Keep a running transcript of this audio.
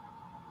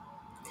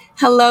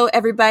Hello,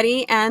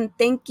 everybody, and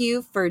thank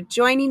you for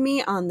joining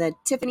me on the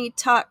Tiffany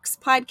Talks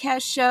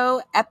podcast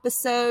show,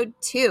 episode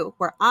 2,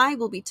 where I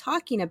will be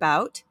talking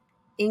about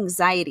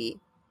anxiety.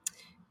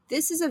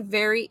 This is a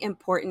very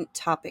important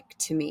topic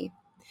to me.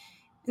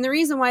 And the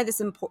reason why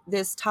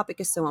this topic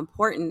is so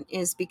important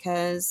is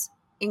because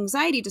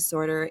anxiety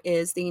disorder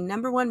is the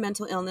number one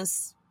mental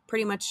illness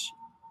pretty much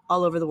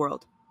all over the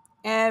world.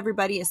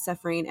 Everybody is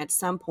suffering at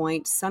some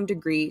point, some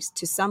degree,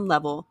 to some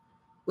level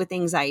with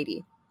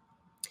anxiety.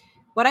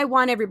 What I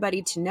want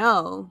everybody to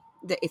know,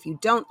 that if you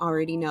don't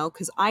already know,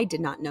 because I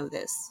did not know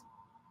this,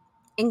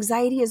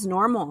 anxiety is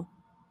normal.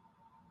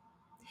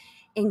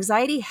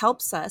 Anxiety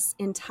helps us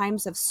in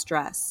times of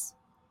stress.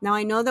 Now,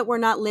 I know that we're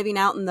not living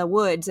out in the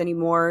woods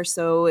anymore,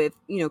 so if,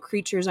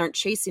 creatures aren't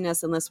chasing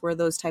us unless we're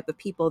those type of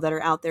people that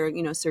are out there,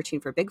 searching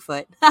for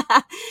Bigfoot,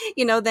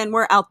 then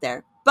we're out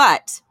there.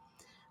 But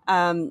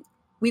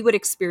we would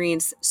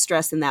experience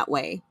stress in that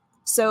way.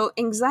 So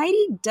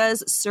anxiety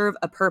does serve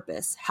a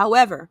purpose.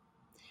 However,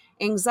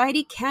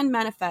 anxiety can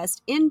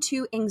manifest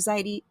into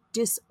anxiety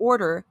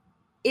disorder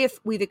if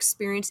we've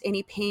experienced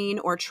any pain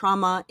or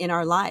trauma in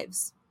our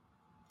lives.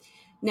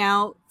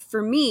 Now,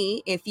 for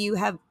me, if you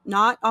have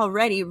not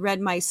already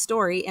read my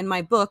story in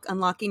my book,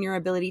 Unlocking Your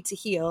Ability to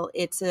Heal,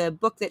 it's a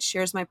book that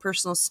shares my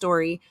personal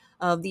story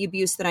of the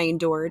abuse that I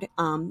endured,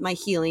 my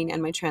healing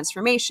and my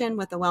transformation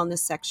with the wellness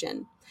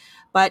section.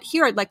 But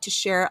here I'd like to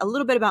share a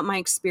little bit about my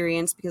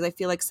experience because I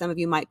feel like some of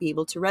you might be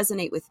able to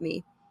resonate with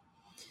me.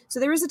 So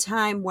there was a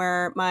time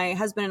where my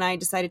husband and I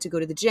decided to go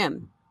to the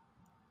gym.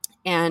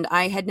 And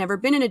I had never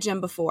been in a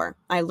gym before.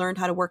 I learned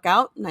how to work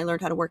out, and I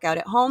learned how to work out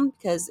at home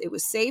because it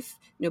was safe.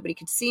 Nobody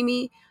could see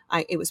me.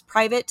 It was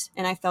private,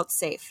 and I felt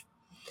safe.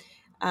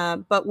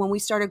 But when we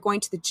started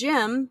going to the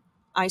gym,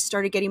 I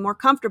started getting more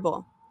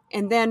comfortable.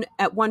 And then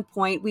at one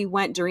point, we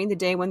went during the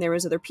day when there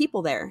was other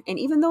people there. And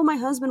even though my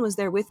husband was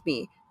there with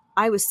me,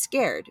 I was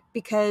scared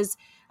because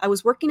I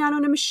was working out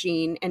on a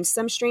machine, and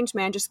some strange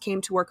man just came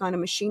to work on a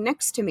machine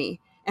next to me,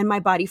 and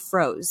my body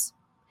froze.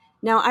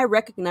 Now, I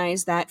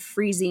recognize that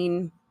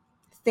freezing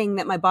thing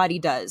that my body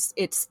does.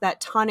 It's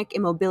that tonic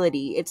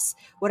immobility. It's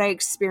what I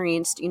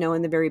experienced,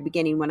 in the very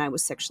beginning when I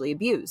was sexually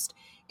abused.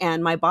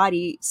 And my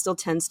body still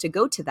tends to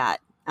go to that,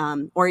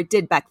 or it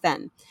did back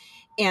then.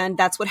 And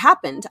that's what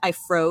happened. I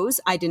froze.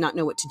 I did not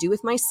know what to do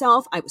with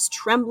myself. I was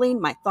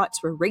trembling. My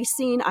thoughts were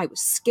racing. I was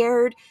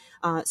scared.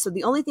 So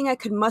the only thing I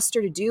could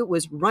muster to do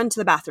was run to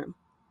the bathroom.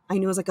 I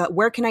knew, I was like,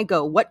 where can I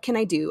go? What can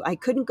I do? I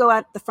couldn't go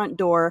out the front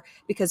door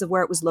because of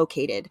where it was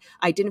located.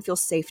 I didn't feel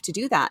safe to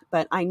do that,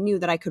 but I knew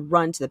that I could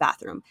run to the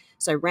bathroom.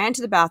 So I ran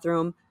to the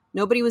bathroom.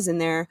 Nobody was in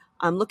there.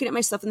 I'm looking at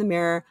myself in the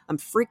mirror. I'm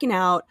freaking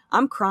out.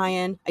 I'm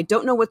crying. I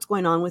don't know what's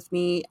going on with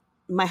me.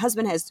 My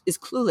husband is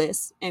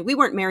clueless, and we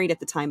weren't married at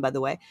the time, by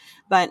the way,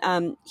 but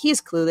he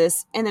is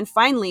clueless. And then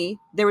finally,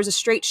 there was a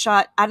straight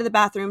shot out of the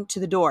bathroom to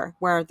the door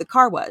where the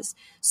car was.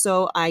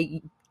 So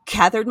I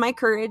gathered my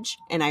courage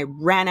and I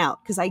ran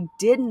out because I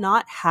did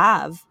not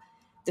have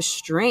the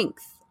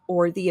strength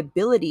or the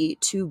ability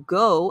to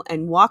go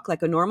and walk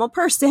like a normal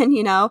person,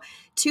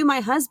 to my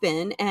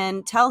husband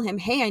and tell him,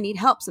 hey, I need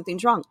help.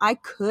 Something's wrong. I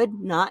could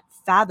not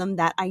fathom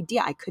that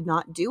idea. I could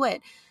not do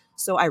it.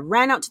 So I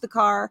ran out to the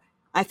car.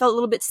 I felt a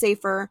little bit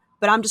safer,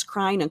 but I'm just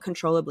crying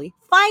uncontrollably.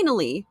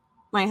 Finally,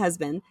 my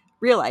husband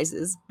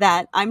realizes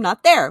that I'm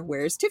not there.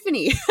 Where's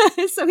Tiffany?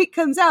 So he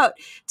comes out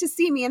to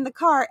see me in the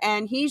car,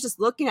 and he's just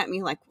looking at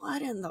me like,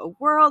 what in the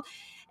world?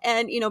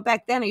 And,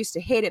 back then I used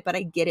to hate it, but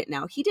I get it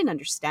now. He didn't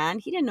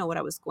understand. He didn't know what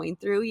I was going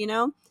through,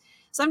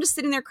 So I'm just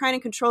sitting there crying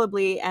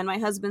uncontrollably, and my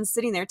husband's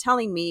sitting there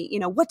telling me,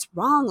 what's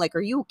wrong? Like,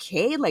 are you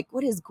okay? Like,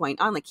 what is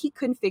going on? Like, he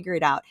couldn't figure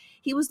it out.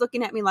 He was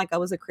looking at me like I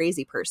was a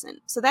crazy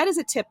person. So that is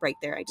a tip right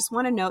there. I just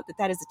want to note that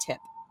that is a tip.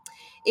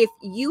 If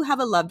you have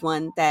a loved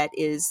one that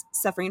is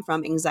suffering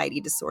from anxiety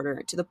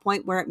disorder to the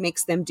point where it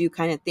makes them do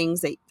kind of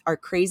things that are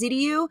crazy to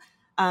you,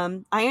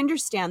 I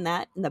understand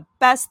that. And the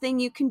best thing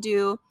you can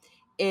do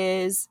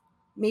is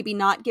maybe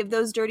not give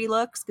those dirty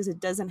looks because it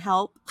doesn't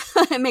help.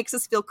 It makes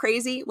us feel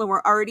crazy when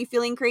we're already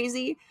feeling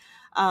crazy.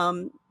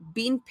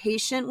 Being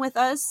patient with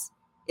us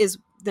is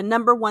the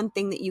number one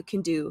thing that you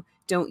can do.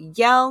 Don't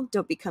yell.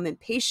 Don't become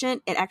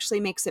impatient. It actually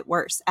makes it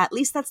worse. At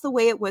least that's the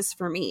way it was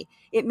for me.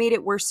 It made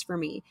it worse for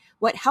me.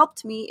 What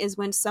helped me is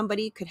when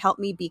somebody could help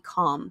me be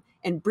calm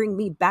and bring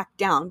me back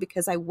down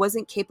because I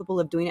wasn't capable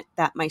of doing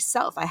that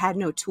myself. I had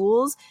no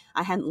tools.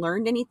 I hadn't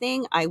learned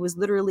anything. I was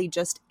literally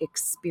just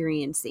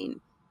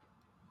experiencing.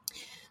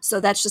 So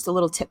that's just a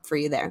little tip for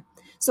you there.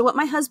 So what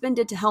my husband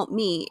did to help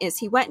me is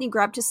he went and he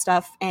grabbed his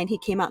stuff and he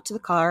came out to the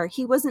car.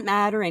 He wasn't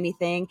mad or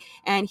anything.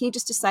 And he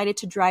just decided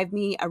to drive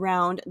me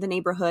around the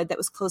neighborhood that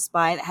was close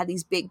by that had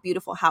these big,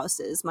 beautiful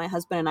houses. My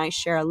husband and I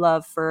share a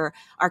love for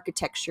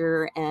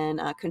architecture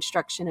and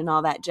construction and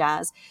all that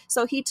jazz.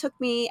 So he took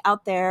me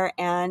out there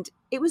and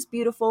it was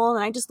beautiful.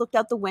 And I just looked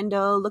out the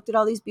window, looked at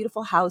all these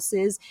beautiful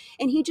houses,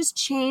 and he just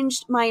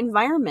changed my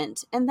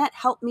environment. And that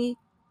helped me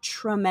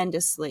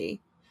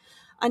tremendously.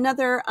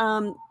 Another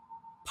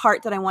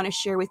part that I want to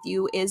share with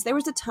you is there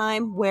was a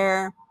time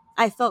where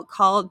I felt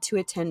called to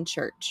attend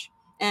church.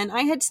 And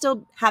I had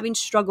still having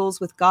struggles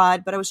with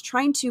God, but I was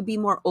trying to be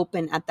more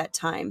open at that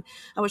time.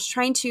 I was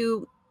trying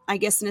to, I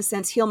guess, in a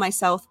sense, heal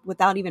myself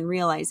without even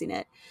realizing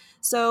it.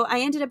 So I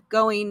ended up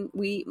going,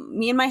 me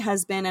and my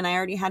husband, and I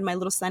already had my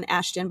little son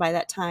Ashton by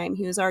that time.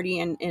 He was already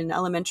in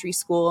elementary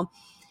school.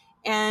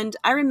 And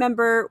I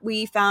remember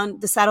we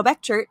found the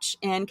Saddleback Church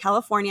in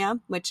California,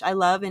 which I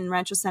love, in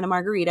Rancho Santa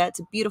Margarita. It's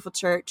a beautiful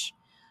church.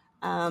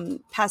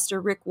 Pastor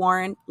Rick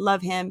Warren,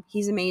 love him.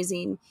 He's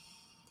amazing.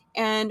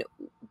 And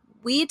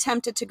we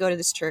attempted to go to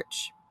this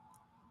church.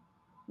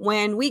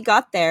 When we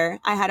got there,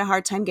 I had a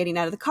hard time getting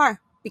out of the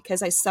car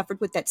because I suffered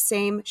with that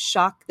same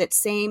shock, that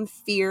same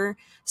fear,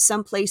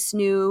 someplace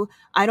new.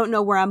 I don't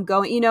know where I'm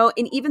going,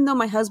 and even though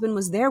my husband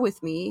was there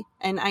with me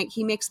and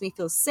he makes me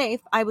feel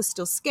safe, I was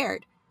still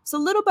scared. So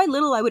little by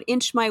little, I would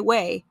inch my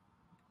way.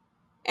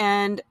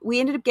 And we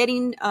ended up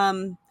getting,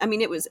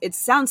 it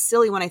sounds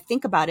silly when I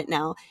think about it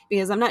now,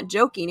 because I'm not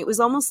joking. It was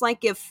almost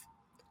like if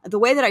the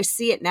way that I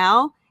see it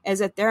now is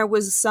that there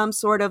was some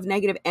sort of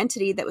negative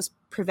entity that was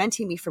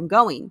preventing me from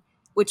going,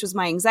 which was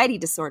my anxiety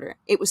disorder.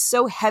 It was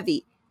so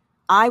heavy.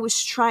 I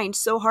was trying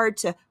so hard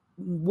to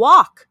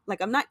walk. Like,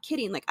 I'm not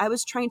kidding. Like, I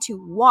was trying to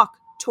walk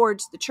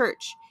towards the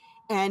church.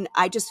 And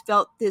I just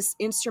felt this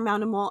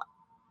insurmountable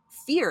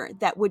fear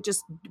that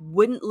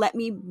wouldn't let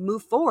me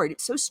move forward.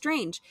 It's so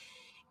strange.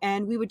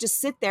 And we would just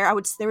sit there.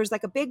 There was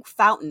like a big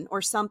fountain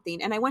or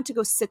something. And I went to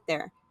go sit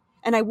there.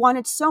 And I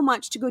wanted so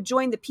much to go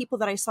join the people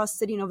that I saw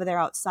sitting over there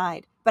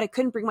outside, but I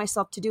couldn't bring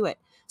myself to do it.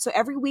 So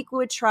every week we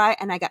would try,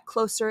 and I got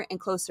closer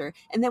and closer.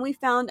 And then we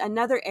found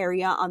another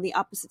area on the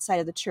opposite side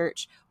of the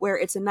church where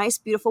it's a nice,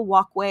 beautiful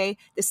walkway.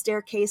 The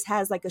staircase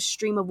has like a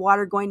stream of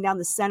water going down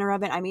the center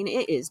of it. I mean,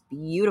 it is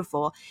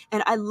beautiful.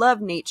 And I love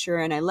nature,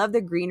 and I love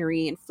the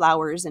greenery and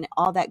flowers and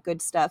all that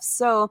good stuff.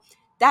 So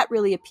that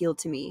really appealed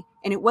to me.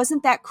 And it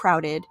wasn't that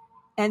crowded.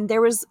 And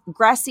there was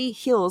grassy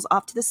hills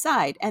off to the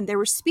side, and there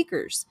were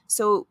speakers.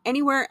 So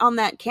anywhere on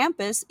that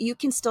campus, you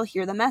can still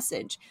hear the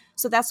message.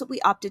 So that's what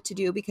we opted to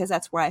do, because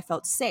that's where I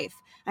felt safe.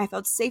 I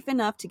felt safe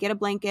enough to get a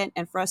blanket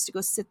and for us to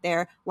go sit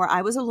there where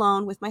I was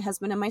alone with my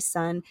husband and my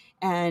son,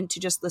 and to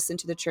just listen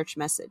to the church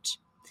message.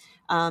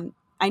 I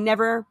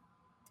never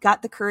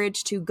got the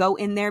courage to go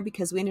in there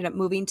because we ended up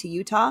moving to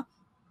Utah.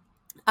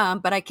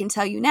 But I can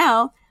tell you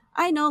now,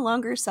 I no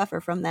longer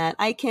suffer from that.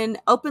 I can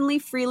openly,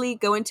 freely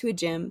go into a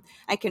gym.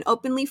 I can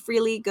openly,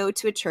 freely go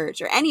to a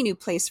church, or any new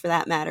place for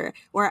that matter,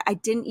 where I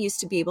didn't used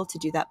to be able to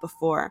do that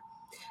before.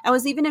 I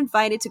was even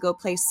invited to go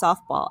play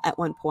softball at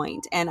one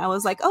point, and I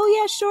was like, oh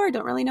yeah, sure.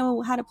 Don't really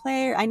know how to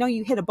play. I know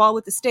you hit a ball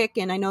with a stick,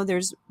 and I know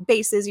there's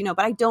bases,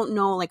 but I don't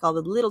know like all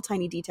the little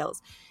tiny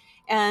details.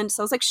 And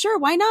so I was like, sure,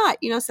 why not?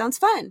 Sounds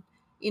fun.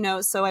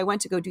 So I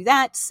went to go do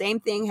that. Same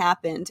thing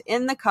happened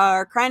in the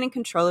car, crying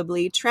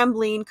uncontrollably,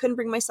 trembling, couldn't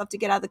bring myself to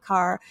get out of the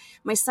car.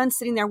 My son's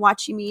sitting there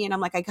watching me, and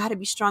I'm like, I got to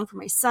be strong for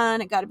my son.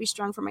 I got to be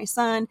strong for my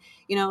son.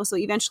 So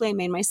eventually I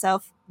made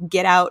myself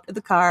get out of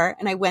the car,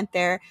 and I went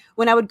there.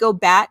 When I would go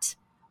bat,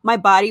 my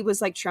body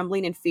was like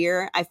trembling in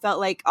fear. I felt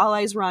like all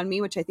eyes were on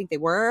me, which I think they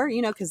were,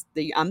 because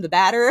I'm the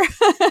batter.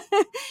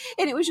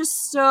 And it was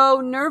just so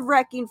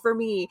nerve-wracking for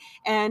me.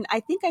 And I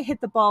think I hit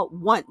the ball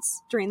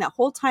once during that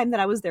whole time that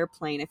I was there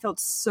playing. I felt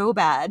so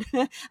bad.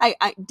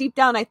 I deep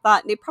down, I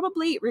thought they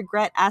probably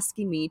regret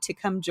asking me to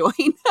come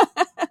join.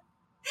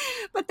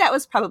 But that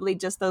was probably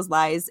just those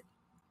lies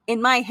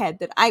in my head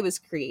that I was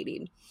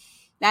creating.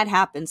 That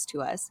happens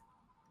to us.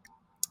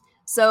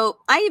 So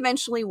I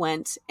eventually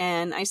went,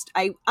 and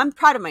I'm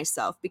proud of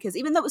myself, because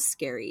even though it was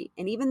scary,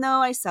 and even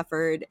though I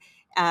suffered,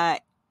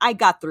 I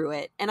got through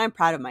it, and I'm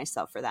proud of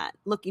myself for that.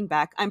 Looking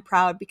back, I'm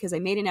proud because I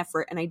made an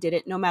effort and I did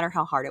it no matter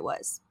how hard it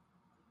was.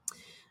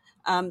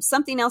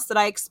 Something else that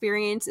I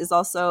experienced is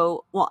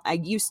also, I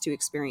used to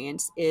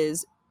experience,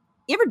 is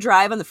you ever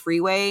drive on the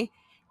freeway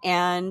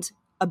and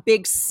a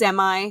big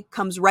semi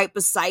comes right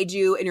beside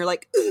you, and you're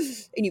like, ugh,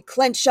 and you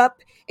clench up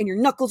and your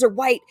knuckles are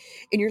white,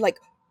 and you're like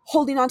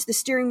holding onto the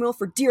steering wheel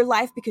for dear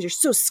life because you're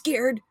so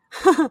scared?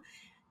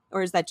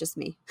 Or is that just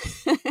me?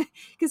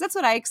 Because that's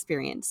what I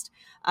experienced.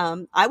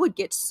 I would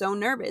get so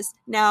nervous.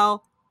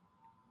 Now,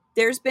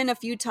 there's been a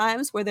few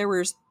times where there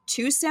was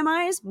two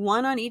semis,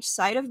 one on each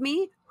side of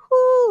me.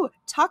 Whoo,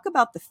 talk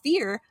about the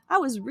fear. I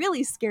was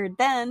really scared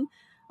then.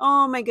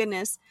 Oh my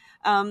goodness.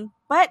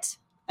 But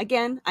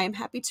again, I am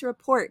happy to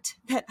report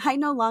that I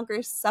no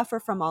longer suffer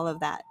from all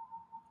of that.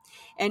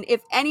 And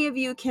if any of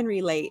you can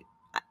relate,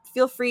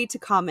 feel free to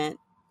comment.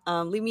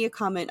 Leave me a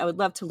comment. I would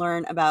love to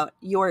learn about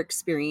your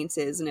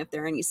experiences, and if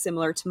there are any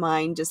similar to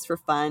mine, just for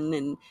fun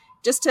and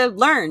just to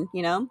learn,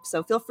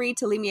 So feel free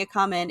to leave me a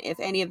comment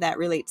if any of that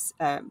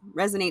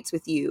resonates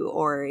with you,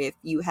 or if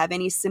you have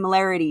any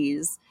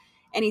similarities,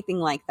 anything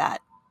like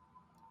that.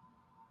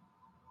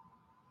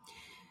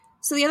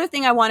 So the other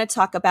thing I want to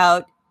talk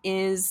about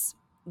is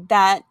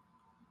that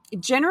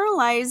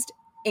generalized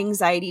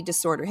anxiety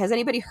disorder. Has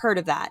anybody heard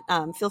of that?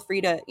 Feel free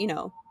to,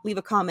 leave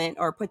a comment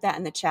or put that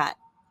in the chat.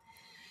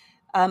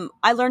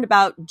 I learned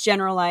about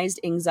generalized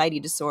anxiety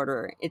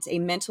disorder. It's a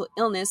mental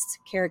illness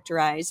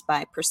characterized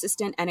by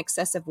persistent and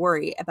excessive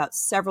worry about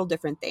several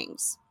different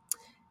things.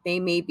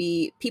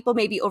 People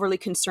may be overly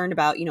concerned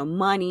about,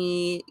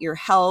 money, your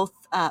health,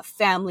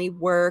 family,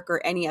 work,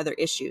 or any other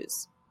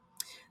issues.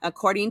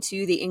 According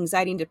to the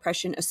Anxiety and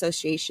Depression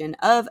Association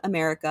of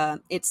America,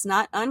 it's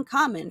not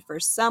uncommon for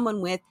someone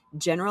with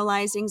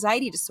generalized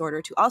anxiety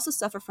disorder to also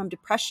suffer from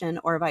depression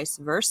or vice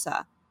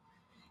versa.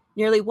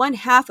 Nearly one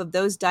half of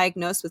those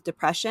diagnosed with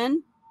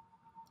depression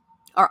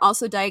are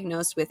also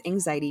diagnosed with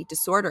anxiety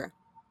disorder.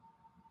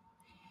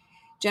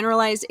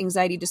 Generalized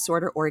anxiety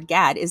disorder, or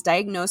GAD, is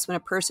diagnosed when a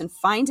person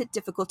finds it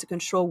difficult to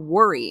control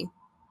worry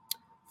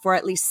for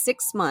at least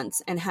 6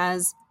 months and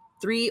has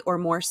 3 or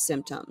more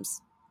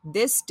symptoms.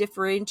 This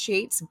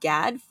differentiates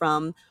GAD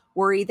from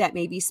worry that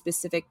may be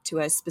specific to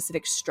a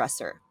specific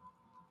stressor.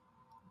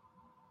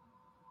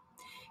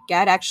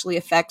 GAD actually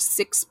affects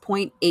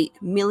 6.8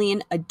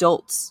 million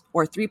adults,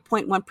 or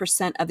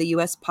 3.1% of the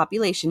US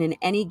population in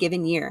any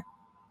given year.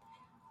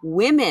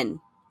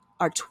 Women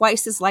are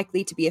twice as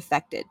likely to be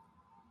affected.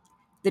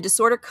 The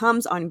disorder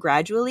comes on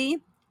gradually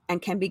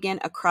and can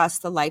begin across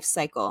the life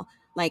cycle.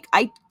 Like,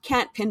 I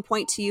can't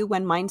pinpoint to you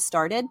when mine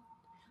started,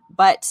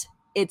 but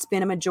it's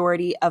been a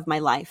majority of my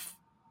life.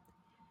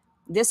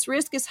 This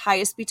risk is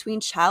highest between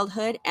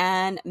childhood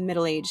and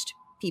middle-aged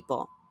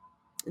people.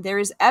 There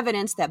is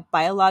evidence that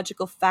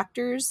biological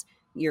factors,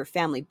 your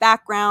family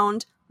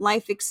background,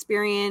 life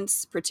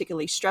experience,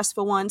 particularly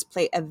stressful ones,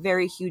 play a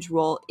very huge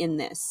role in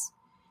this.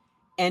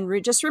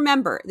 And just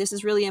remember, this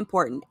is really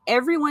important.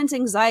 Everyone's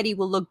anxiety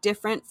will look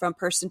different from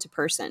person to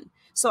person.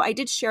 So I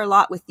did share a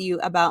lot with you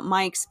about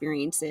my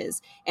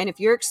experiences. And if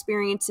your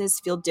experiences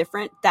feel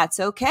different, that's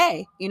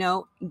okay.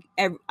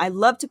 I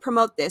love to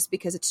promote this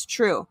because it's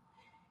true.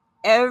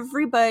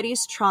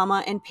 Everybody's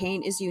trauma and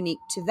pain is unique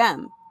to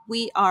them.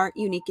 We are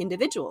unique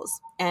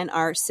individuals, and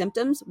our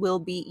symptoms will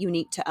be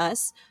unique to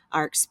us.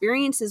 Our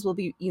experiences will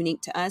be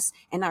unique to us,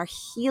 and our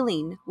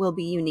healing will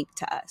be unique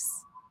to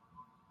us.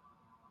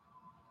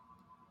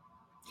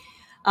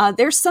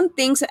 There's some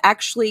things that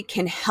actually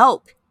can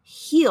help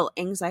heal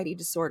anxiety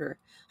disorder.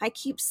 I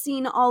keep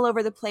seeing all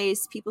over the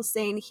place people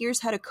saying,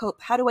 here's how to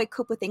cope. How do I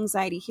cope with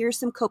anxiety? Here's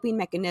some coping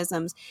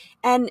mechanisms.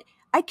 And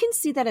I can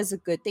see that as a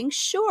good thing,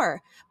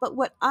 sure. But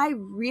what I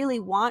really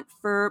want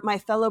for my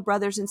fellow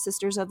brothers and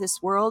sisters of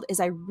this world is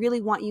I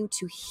really want you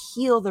to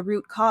heal the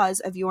root cause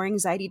of your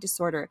anxiety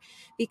disorder,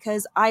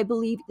 because I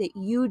believe that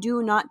you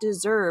do not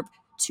deserve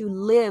to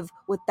live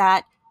with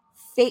that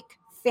fake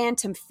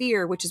phantom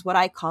fear, which is what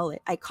I call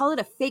it. I call it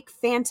a fake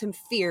phantom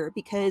fear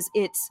because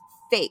it's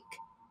fake.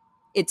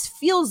 It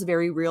feels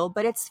very real,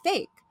 but it's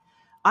fake.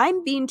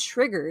 I'm being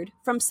triggered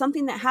from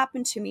something that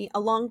happened to me a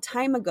long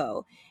time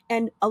ago.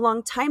 And a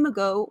long time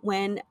ago,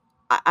 when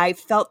I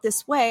felt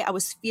this way, I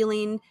was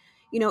feeling,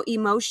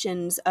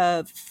 emotions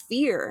of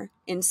fear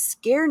and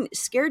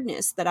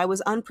scaredness, that I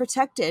was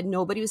unprotected.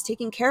 Nobody was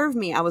taking care of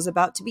me. I was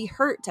about to be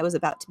hurt. I was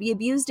about to be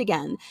abused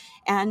again.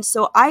 And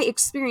so I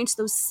experienced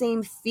those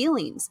same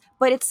feelings,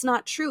 but it's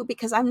not true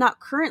because I'm not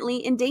currently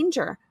in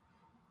danger.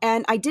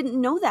 And I didn't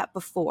know that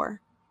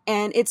before.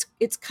 And it's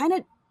kind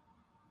of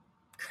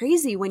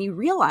crazy when you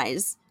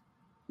realize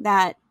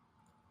that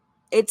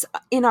it's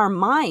in our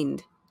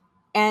mind.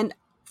 And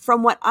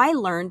from what I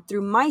learned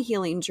through my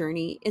healing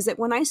journey is that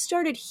when I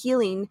started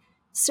healing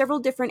several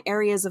different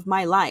areas of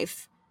my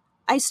life,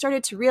 I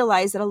started to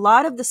realize that a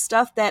lot of the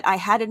stuff that I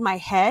had in my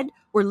head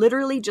were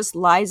literally just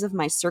lies of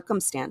my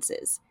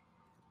circumstances.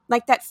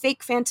 Like that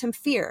fake phantom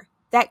fear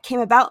that came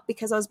about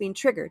because I was being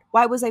triggered.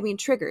 Why was I being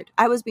triggered?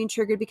 I was being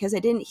triggered because I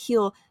didn't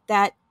heal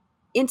that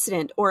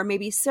incident, or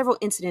maybe several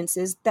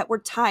incidences that were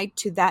tied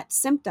to that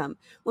symptom.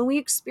 When we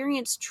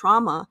experience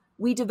trauma,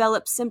 we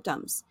develop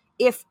symptoms.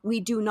 If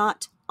we do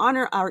not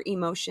honor our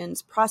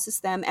emotions, process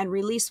them, and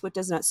release what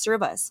does not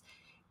serve us.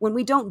 When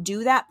we don't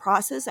do that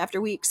process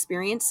after we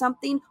experience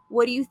something,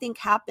 what do you think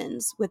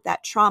happens with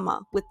that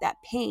trauma, with that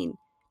pain?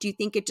 Do you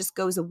think it just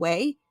goes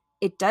away?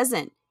 It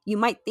doesn't. You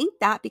might think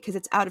that because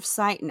it's out of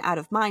sight and out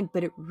of mind,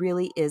 but it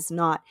really is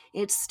not.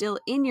 It's still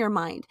in your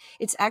mind.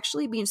 It's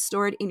actually being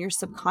stored in your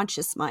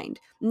subconscious mind.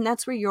 And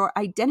that's where your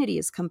identity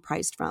is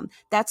comprised from.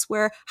 That's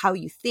where how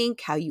you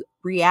think, how you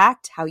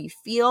react, how you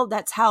feel,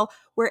 that's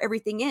where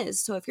everything is.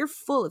 So if you're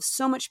full of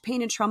so much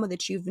pain and trauma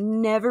that you've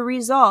never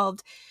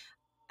resolved,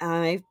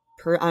 I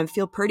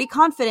feel pretty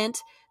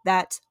confident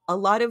that a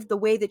lot of the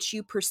way that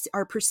you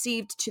are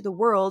perceived to the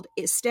world,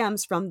 it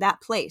stems from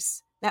that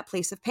place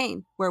of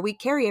pain where we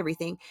carry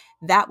everything.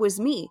 That was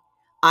me.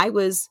 I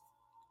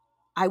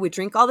would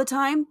drink all the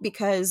time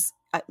because,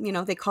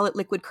 they call it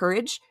liquid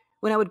courage.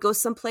 When I would go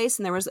someplace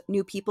and there was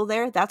new people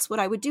there, that's what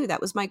I would do.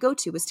 That was my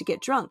go-to, was to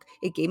get drunk.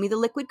 It gave me the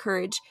liquid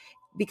courage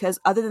because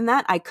other than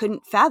that, I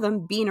couldn't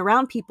fathom being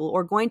around people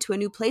or going to a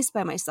new place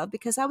by myself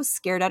because I was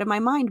scared out of my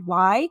mind.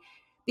 Why?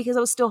 Because I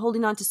was still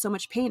holding on to so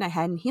much pain I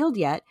hadn't healed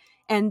yet.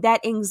 And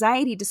that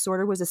anxiety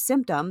disorder was a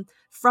symptom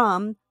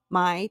from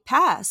my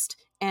past.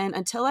 And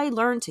until I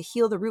learned to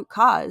heal the root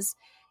cause,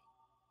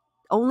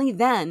 only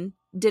then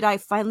did I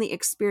finally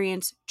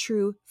experience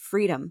true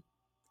freedom.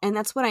 And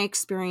that's what I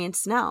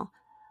experience now.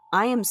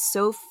 I am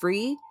so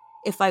free.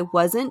 If I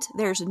wasn't,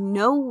 there's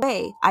no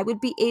way I would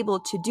be able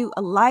to do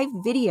a live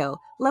video,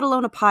 let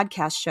alone a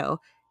podcast show.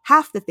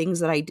 Half the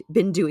things that I've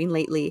been doing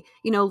lately,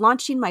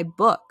 launching my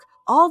book,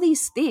 all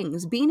these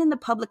things, being in the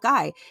public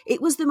eye.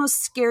 It was the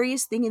most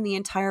scariest thing in the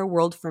entire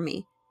world for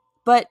me.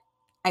 But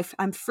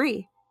I'm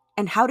free.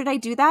 And how did I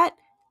do that?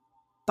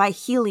 By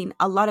healing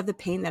a lot of the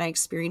pain that I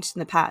experienced in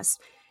the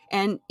past.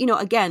 And,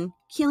 again,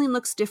 healing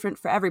looks different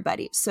for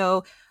everybody.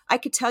 So I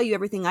could tell you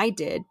everything I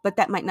did, but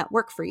that might not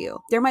work for you.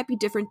 There might be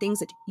different things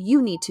that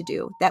you need to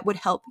do that would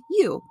help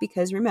you,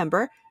 because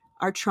remember,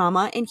 our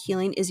trauma and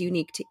healing is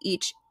unique to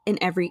each and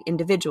every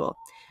individual.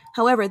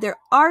 However, there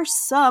are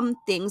some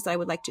things that I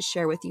would like to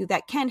share with you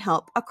that can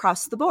help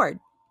across the board.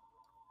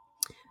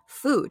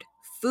 Food.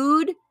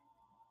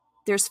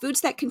 There's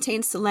foods that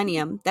contain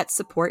selenium that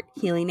support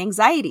healing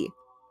anxiety.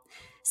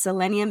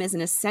 Selenium is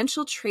an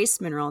essential trace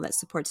mineral that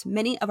supports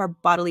many of our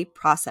bodily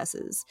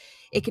processes.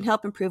 It can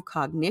help improve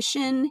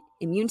cognition,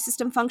 immune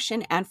system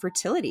function, and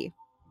fertility.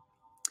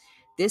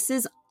 This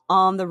is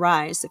on the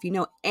rise. So if you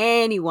know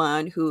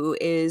anyone who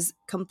is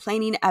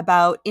complaining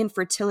about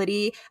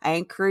infertility, I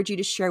encourage you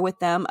to share with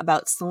them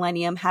about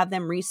selenium, have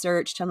them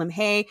research, tell them,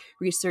 hey,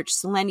 research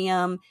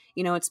selenium,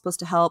 it's supposed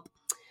to help.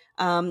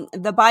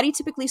 The body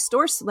typically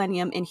stores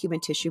selenium in human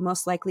tissue,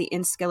 most likely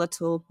in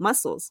skeletal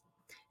muscles,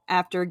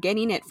 after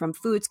getting it from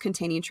foods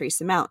containing trace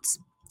amounts.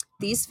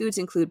 These foods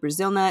include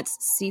Brazil nuts,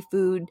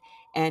 seafood,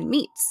 and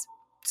meats.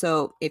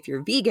 So if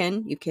you're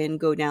vegan, you can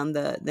go down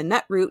the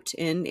nut route.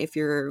 And if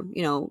you're,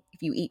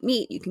 if you eat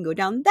meat, you can go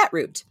down that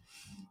route.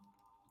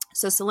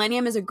 So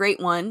selenium is a great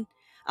one.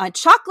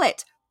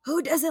 Chocolate.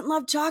 Who doesn't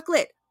love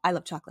chocolate? I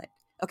love chocolate.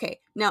 Okay,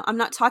 now I'm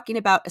not talking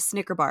about a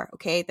Snicker bar,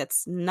 okay?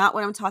 That's not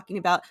what I'm talking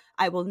about.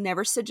 I will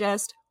never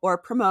suggest or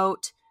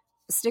promote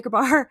a Snicker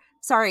bar.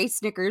 Sorry,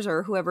 Snickers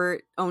or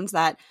whoever owns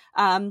that.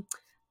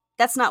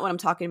 That's not what I'm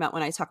talking about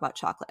when I talk about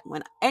chocolate.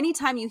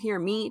 Anytime you hear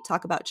me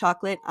talk about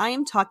chocolate, I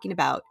am talking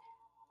about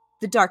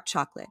the dark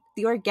chocolate,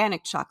 the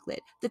organic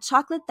chocolate, the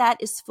chocolate that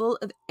is full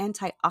of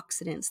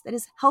antioxidants, that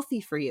is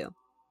healthy for you.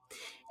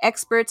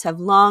 Experts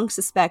have long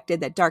suspected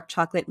that dark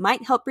chocolate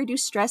might help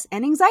reduce stress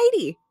and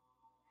anxiety.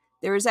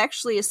 There was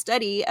actually a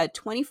study, a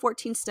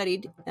 2014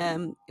 study,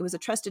 it was a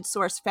trusted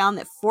source, found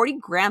that 40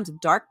 grams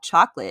of dark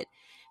chocolate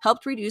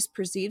helped reduce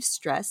perceived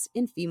stress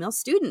in female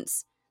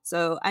students.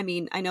 So, I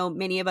know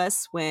many of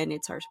us, when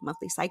it's our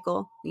monthly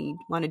cycle, we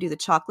want to do the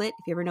chocolate.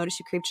 If you ever notice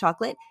you crave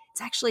chocolate,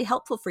 it's actually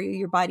helpful for you.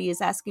 Your body is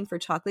asking for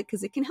chocolate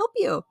because it can help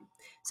you.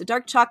 So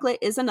dark chocolate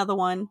is another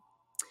one.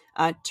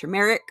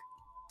 Turmeric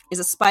is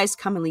a spice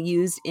commonly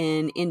used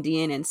in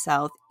Indian and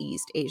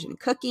Southeast Asian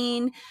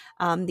cooking.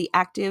 The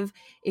active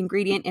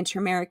ingredient in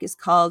turmeric is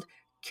called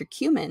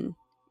curcumin.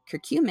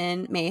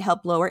 Curcumin may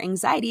help lower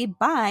anxiety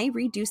by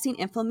reducing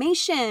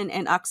inflammation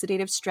and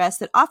oxidative stress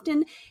that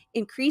often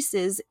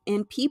increases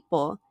in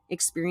people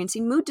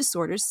experiencing mood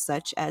disorders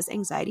such as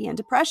anxiety and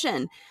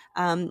depression.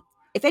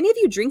 If any of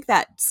you drink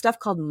that stuff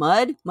called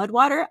mud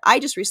water, I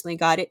just recently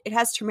got it. It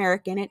has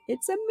turmeric in it.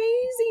 It's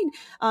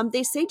amazing.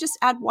 They say just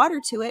add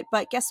water to it,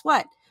 but guess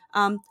what?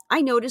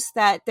 I noticed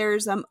that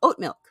there's oat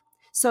milk.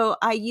 So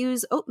I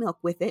use oat milk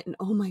with it, and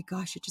oh my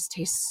gosh, it just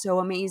tastes so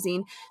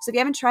amazing. So if you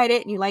haven't tried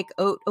it and you like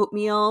oat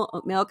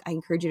milk, I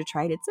encourage you to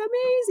try it. It's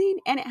amazing.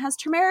 And it has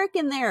turmeric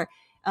in there.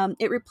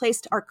 It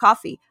replaced our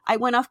coffee. I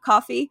went off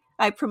coffee.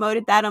 I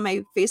promoted that on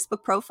my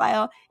Facebook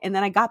profile, and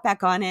then I got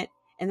back on it.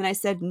 And then I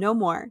said no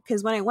more,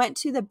 because when I went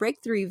to the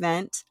Breakthrough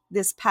event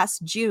this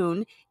past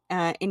June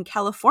in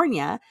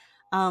California,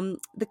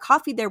 the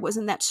coffee there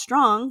wasn't that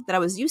strong that I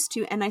was used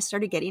to, and I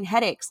started getting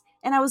headaches,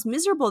 and I was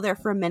miserable there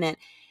for a minute.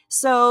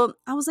 So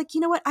I was like,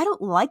 you know what? I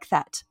don't like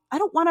that. I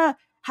don't want to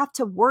have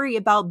to worry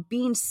about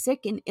being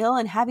sick and ill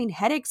and having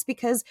headaches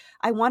because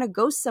I want to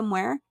go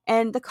somewhere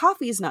and the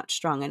coffee is not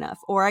strong enough,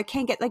 or I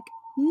can't get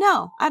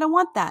no, I don't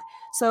want that.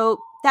 So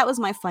that was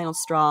my final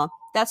straw.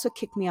 That's what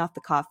kicked me off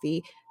the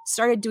coffee.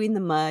 Started doing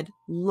the mud,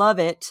 love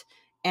it.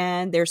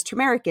 And there's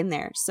turmeric in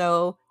there.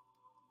 So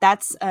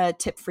that's a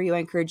tip for you. I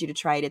encourage you to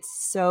try it. It's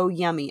so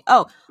yummy.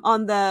 Oh,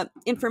 on the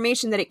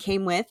information that it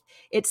came with,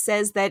 it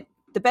says that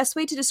the best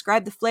way to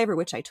describe the flavor,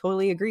 which I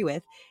totally agree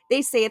with,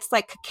 they say it's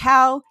like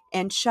cacao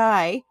and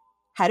chai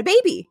had a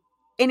baby.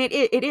 And it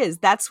is.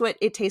 That's what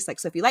it tastes like.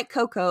 So if you like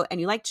cocoa and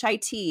you like chai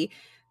tea,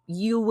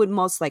 you would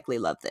most likely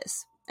love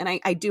this. And I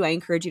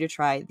encourage you to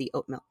try the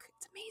oat milk.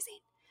 It's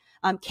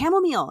amazing.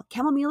 Chamomile.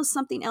 Chamomile is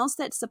something else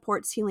that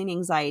supports healing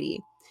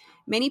anxiety.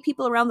 Many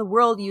people around the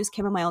world use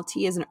chamomile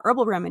tea as an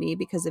herbal remedy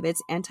because of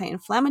its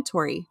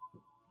anti-inflammatory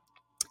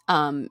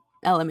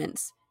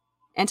elements,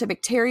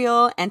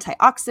 antibacterial,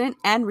 antioxidant,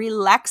 and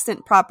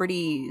relaxant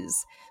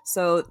properties.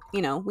 So,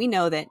 we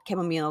know that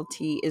chamomile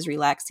tea is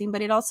relaxing,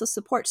 but it also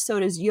supports. So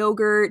does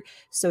yogurt,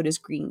 so does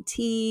green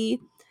tea.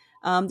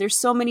 There's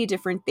so many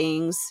different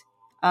things.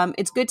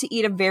 It's good to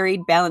eat a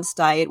varied, balanced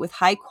diet with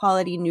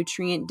high-quality,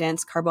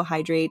 nutrient-dense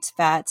carbohydrates,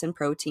 fats, and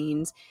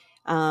proteins,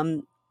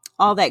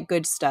 all that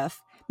good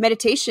stuff.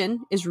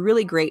 Meditation is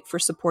really great for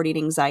supporting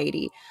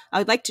anxiety. I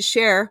would like to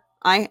share,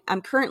 I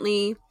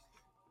currently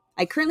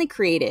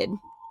created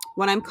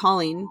what I'm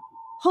calling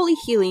holy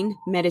healing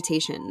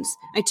meditations.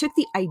 I took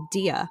the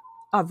idea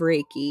of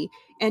Reiki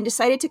and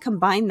decided to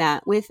combine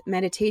that with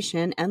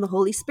meditation and the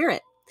Holy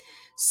Spirit.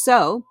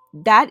 So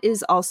that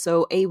is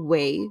also a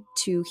way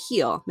to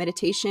heal.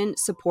 Meditation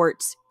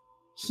supports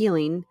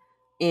healing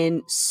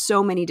in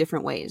so many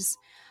different ways.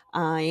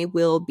 I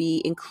will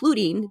be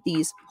including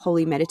these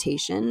holy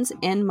meditations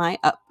in my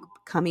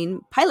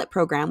upcoming pilot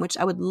program, which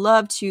I would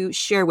love to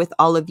share with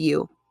all of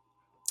you.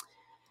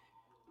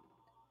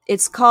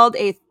 It's called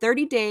a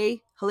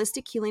 30-day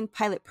holistic healing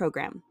pilot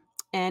program.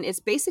 And it's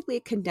basically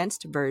a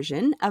condensed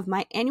version of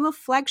my annual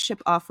flagship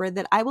offer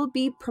that I will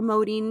be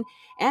promoting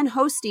and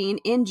hosting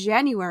in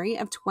January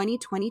of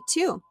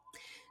 2022.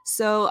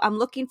 So I'm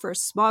looking for a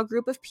small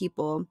group of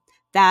people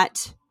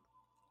that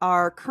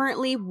are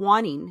currently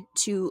wanting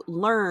to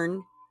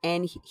learn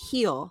and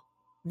heal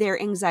their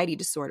anxiety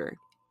disorder,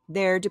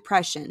 their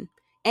depression,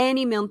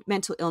 any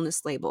mental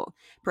illness label.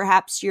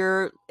 Perhaps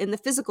you're in the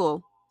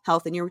physical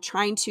health and you're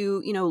trying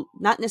to,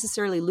 not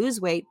necessarily lose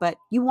weight, but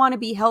you want to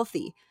be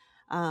healthy.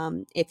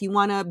 If you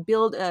want to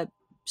build a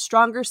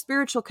stronger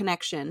spiritual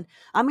connection,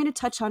 I'm going to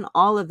touch on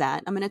all of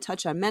that. I'm going to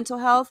touch on mental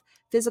health,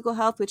 physical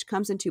health, which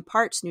comes in two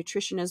parts,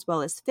 nutrition as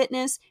well as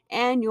fitness,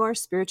 and your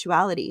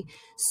spirituality.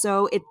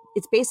 So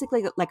it's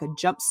basically like a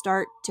jump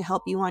start to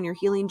help you on your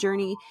healing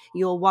journey.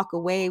 You'll walk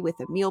away with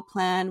a meal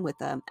plan with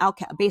a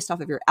based off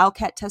of your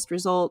ALCAT test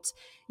results.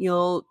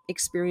 You'll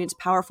experience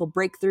powerful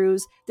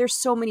breakthroughs. There's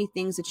so many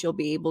things that you'll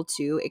be able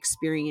to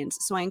experience.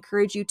 So I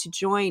encourage you to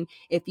join.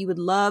 If you would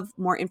love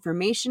more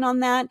information on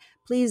that,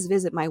 please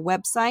visit my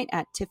website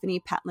at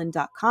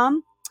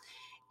tiffanypatlin.com.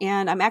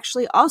 And I'm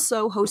actually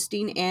also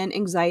hosting an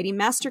anxiety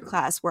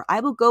masterclass where I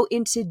will go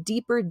into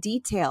deeper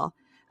detail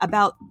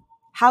about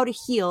how to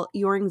heal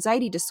your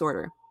anxiety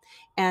disorder.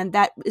 And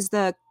that is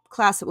the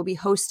class that will be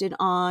hosted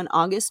on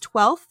August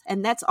 12th.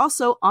 And that's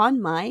also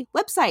on my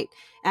website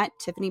at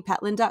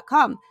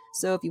tiffanypatlin.com.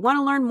 So if you want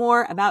to learn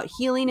more about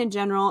healing in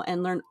general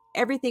and learn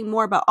everything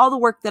more about all the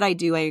work that I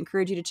do, I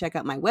encourage you to check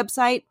out my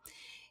website.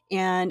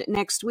 And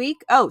next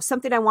week,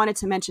 something I wanted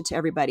to mention to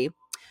everybody.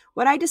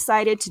 What I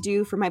decided to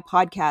do for my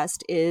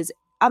podcast is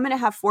I'm going to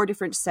have 4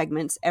 different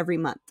segments every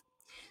month.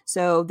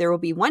 So there will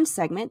be one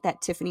segment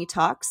that Tiffany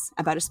talks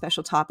about a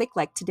special topic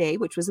like today,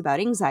 which was about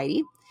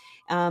anxiety.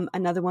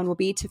 Another one will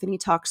be Tiffany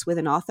talks with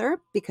an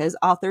author, because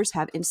authors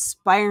have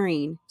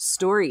inspiring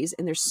stories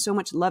and there's so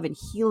much love and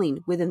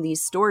healing within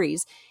these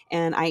stories.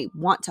 And I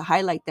want to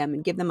highlight them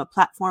and give them a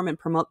platform and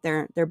promote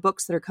their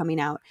books that are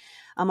coming out.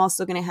 I'm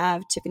also going to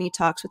have Tiffany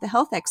talks with a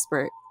health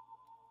expert.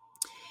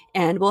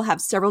 And we'll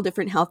have several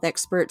different health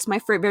experts. My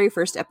very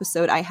first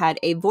episode, I had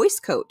a voice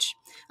coach.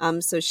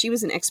 So she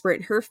was an expert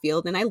in her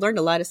field, and I learned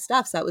a lot of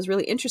stuff. So that was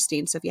really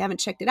interesting. So if you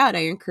haven't checked it out, I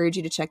encourage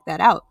you to check that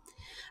out.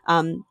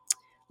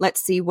 Let's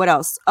see what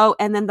else. Oh,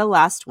 and then the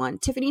last one,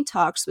 Tiffany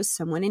talks with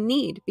someone in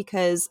need,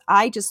 because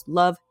I just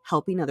love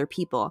helping other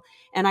people.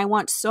 And I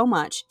want so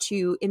much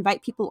to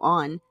invite people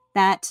on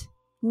that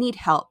need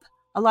help.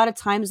 A lot of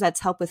times that's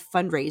help with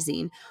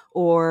fundraising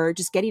or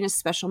just getting a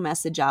special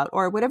message out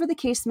or whatever the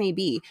case may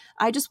be.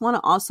 I just want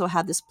to also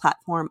have this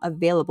platform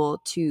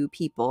available to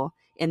people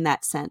in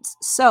that sense.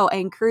 So I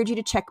encourage you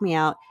to check me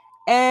out.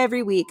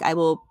 Every week I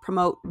will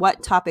promote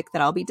what topic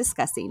that I'll be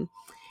discussing.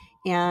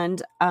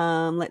 And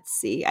let's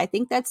see, I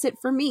think that's it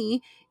for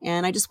me.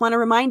 And I just want to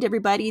remind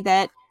everybody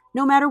that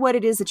no matter what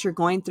it is that you're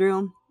going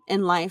through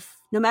in life,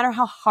 no matter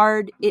how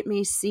hard it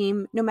may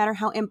seem, no matter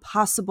how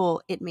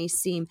impossible it may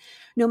seem,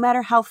 no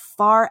matter how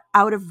far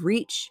out of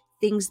reach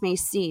things may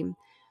seem,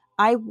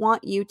 I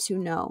want you to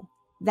know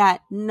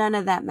that none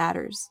of that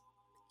matters.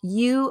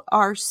 You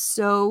are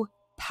so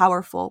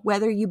powerful,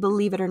 whether you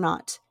believe it or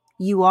not.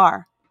 You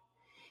are.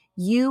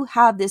 You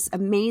have this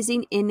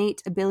amazing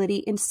innate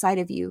ability inside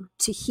of you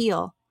to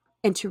heal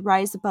and to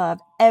rise above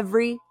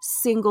every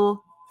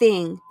single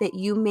thing that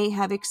you may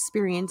have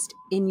experienced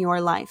in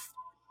your life.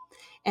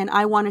 And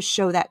I want to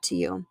show that to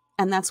you.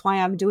 And that's why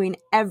I'm doing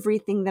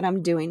everything that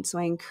I'm doing. So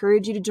I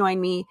encourage you to join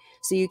me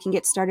so you can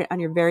get started on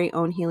your very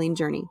own healing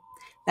journey.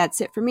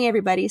 That's it for me,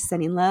 everybody.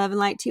 Sending love and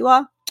light to you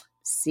all.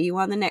 See you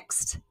on the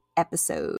next episode.